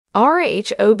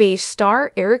RHOBH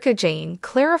star Erika Jayne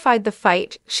clarified the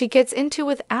fight she gets into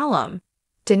with alum.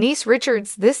 Denise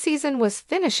Richards this season was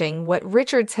finishing what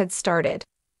Richards had started.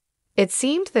 It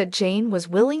seemed that Jayne was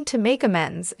willing to make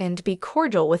amends and be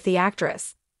cordial with the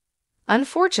actress.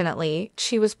 Unfortunately,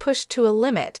 she was pushed to a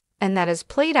limit, and that is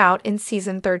played out in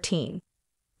season 13.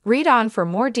 Read on for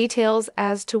more details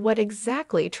as to what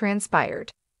exactly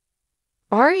transpired.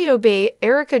 RHOBH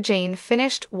Erika Jayne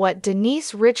finished what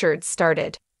Denise Richards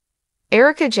started.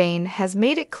 Erika Jayne has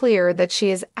made it clear that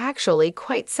she is actually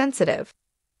quite sensitive.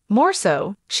 More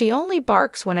so, she only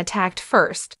barks when attacked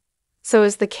first. So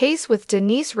is the case with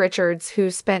Denise Richards, who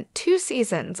spent 2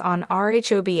 seasons on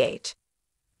RHOBH.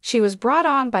 She was brought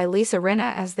on by Lisa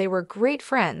Rinna as they were great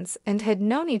friends and had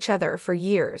known each other for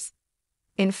years.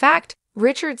 In fact,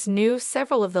 Richards knew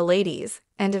several of the ladies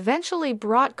and eventually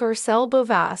brought Garcelle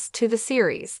Beauvais to the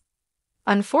series.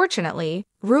 Unfortunately,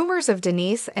 rumors of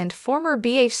Denise and former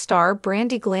BH star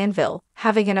Brandi Glanville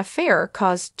having an affair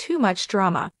caused too much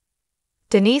drama.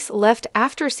 Denise left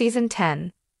after season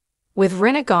 10. With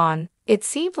Rinna gone, it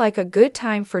seemed like a good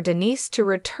time for Denise to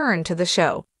return to the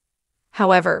show.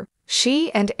 However,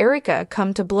 she and Erika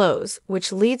come to blows,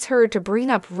 which leads her to bring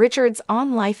up Richards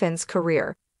on Life's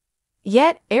career.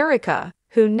 Yet Erika,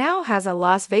 who now has a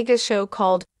Las Vegas show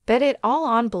called Bet It All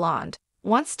on Blonde,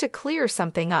 wants to clear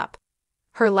something up.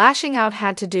 Her lashing out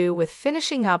had to do with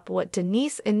finishing up what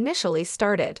Denise initially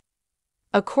started.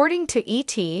 According to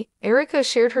ET, Erika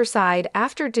shared her side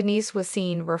after Denise was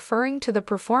seen referring to the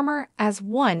performer as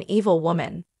one evil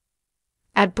woman.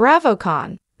 At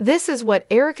BravoCon, this is what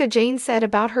Erika Jayne said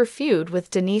about her feud with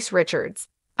Denise Richards.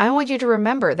 "I want you to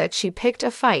remember that she picked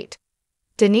a fight.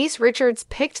 Denise Richards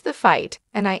picked the fight,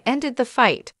 and I ended the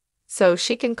fight. So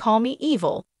she can call me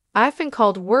evil. I've been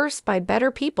called worse by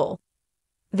better people."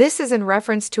 This is in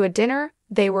reference to a dinner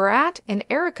they were at, and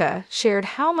Erika shared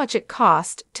how much it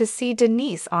cost to see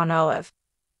Denise on RHOBH.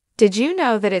 "Did you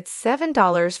know that it's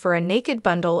 $7 for a naked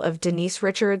bundle of Denise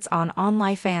Richards on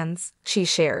OnlyFans?" she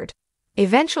shared.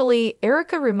 Eventually,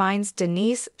 Erika reminds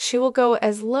Denise she will go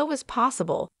as low as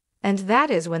possible, and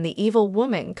that is when the evil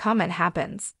woman comment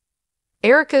happens.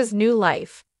 Erika's new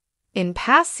life. In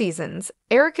past seasons,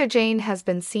 Erika Jayne has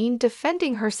been seen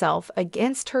defending herself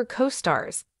against her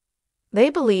co-stars. They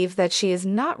believe that she is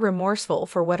not remorseful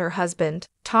for what her husband,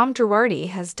 Tom Girardi,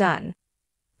 has done.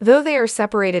 Though they are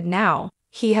separated now,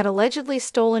 he had allegedly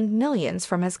stolen millions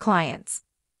from his clients.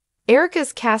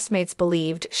 Erika's castmates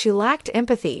believed she lacked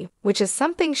empathy, which is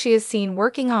something she is seen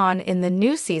working on in the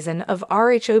new season of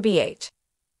RHOBH.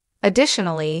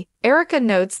 Additionally, Erika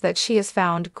notes that she has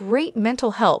found great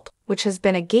mental help, which has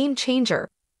been a game changer.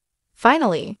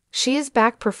 Finally, she is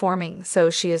back performing,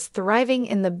 so she is thriving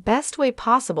in the best way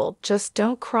possible. Just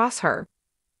don't cross her.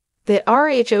 The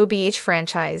RHOBH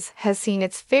franchise has seen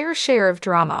its fair share of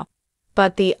drama,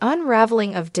 but the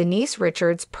unraveling of Denise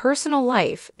Richards' personal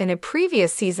life in a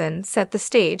previous season set the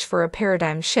stage for a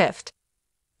paradigm shift.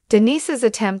 Denise's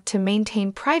attempt to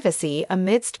maintain privacy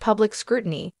amidst public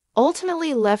scrutiny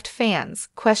ultimately left fans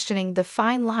questioning the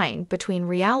fine line between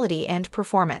reality and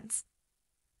performance.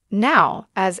 Now,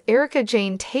 as Erika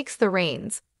Jayne takes the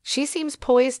reins, she seems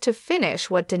poised to finish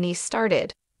what Denise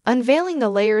started, unveiling the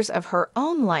layers of her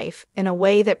own life in a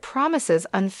way that promises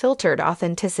unfiltered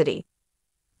authenticity.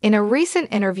 In a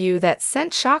recent interview that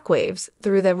sent shockwaves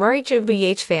through the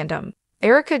RHOBH fandom,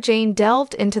 Erika Jayne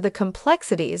delved into the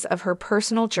complexities of her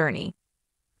personal journey.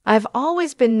 "I've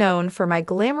always been known for my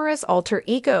glamorous alter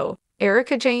ego,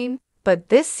 Erika Jayne, but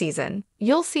this season,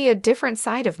 you'll see a different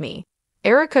side of me.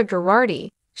 Erika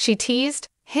Girardi," she teased,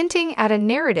 hinting at a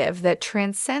narrative that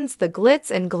transcends the glitz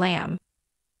and glam.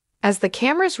 As the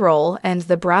cameras roll and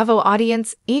the Bravo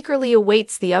audience eagerly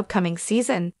awaits the upcoming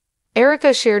season,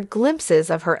 Erika shared glimpses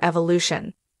of her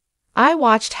evolution. "I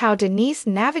watched how Denise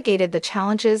navigated the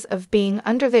challenges of being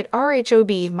under the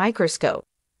RHOBH microscope,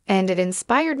 and it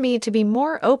inspired me to be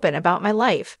more open about my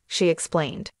life," she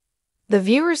explained. The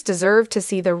viewers deserve to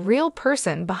see the real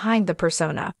person behind the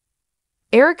persona.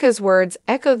 Erika's words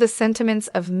echo the sentiments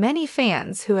of many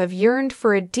fans who have yearned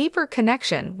for a deeper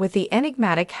connection with the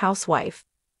enigmatic housewife.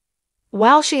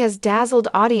 While she has dazzled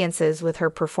audiences with her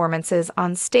performances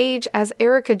on stage as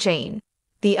Erika Jayne,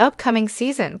 the upcoming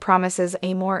season promises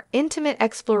a more intimate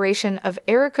exploration of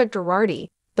Erika Girardi,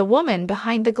 the woman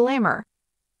behind the glamour.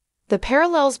 The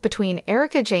parallels between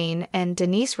Erika Jayne and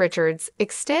Denise Richards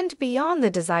extend beyond the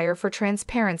desire for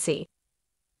transparency.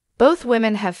 Both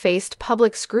women have faced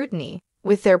public scrutiny,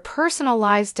 with their personal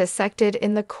lives dissected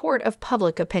in the court of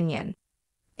public opinion.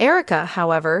 Erika,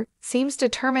 however, seems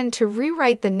determined to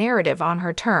rewrite the narrative on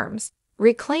her terms,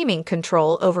 reclaiming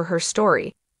control over her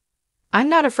story. I'm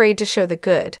not afraid to show the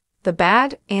good, the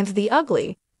bad, and the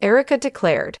ugly, Erica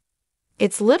declared.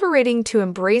 It's liberating to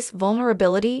embrace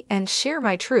vulnerability and share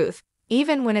my truth,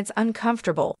 even when it's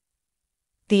uncomfortable.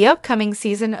 The upcoming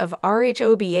season of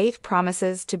RHOBH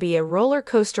promises to be a roller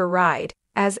coaster ride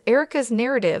as Erica's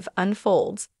narrative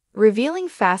unfolds, revealing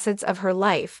facets of her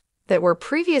life that were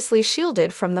previously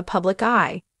shielded from the public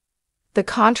eye. The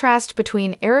contrast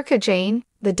between Erika Jayne,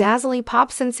 the dazzling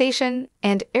pop sensation,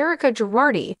 and Erica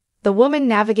Girardi, the woman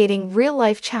navigating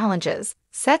real-life challenges,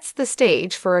 sets the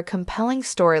stage for a compelling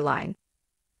storyline.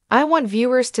 I want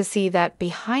viewers to see that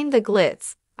behind the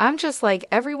glitz, I'm just like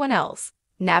everyone else,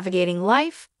 navigating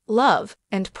life, love,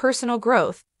 and personal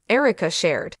growth, Erica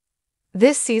shared.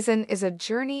 This season is a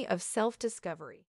journey of self-discovery.